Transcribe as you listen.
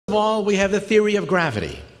of all, we have the theory of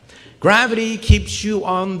gravity. Gravity keeps you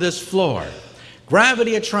on this floor.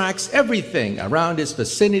 Gravity attracts everything around its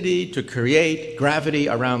vicinity to create gravity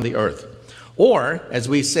around the Earth. Or, as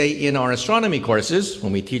we say in our astronomy courses,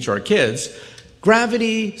 when we teach our kids,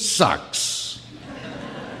 gravity sucks.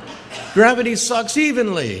 Gravity sucks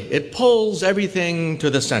evenly. It pulls everything to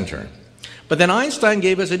the center. But then Einstein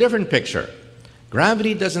gave us a different picture.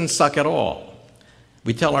 Gravity doesn't suck at all.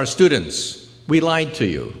 We tell our students, we lied to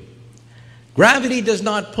you. Gravity does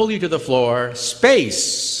not pull you to the floor.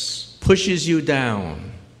 Space pushes you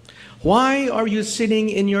down. Why are you sitting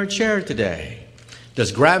in your chair today?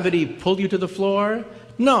 Does gravity pull you to the floor?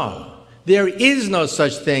 No. There is no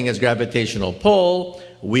such thing as gravitational pull.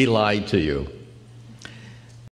 We lied to you.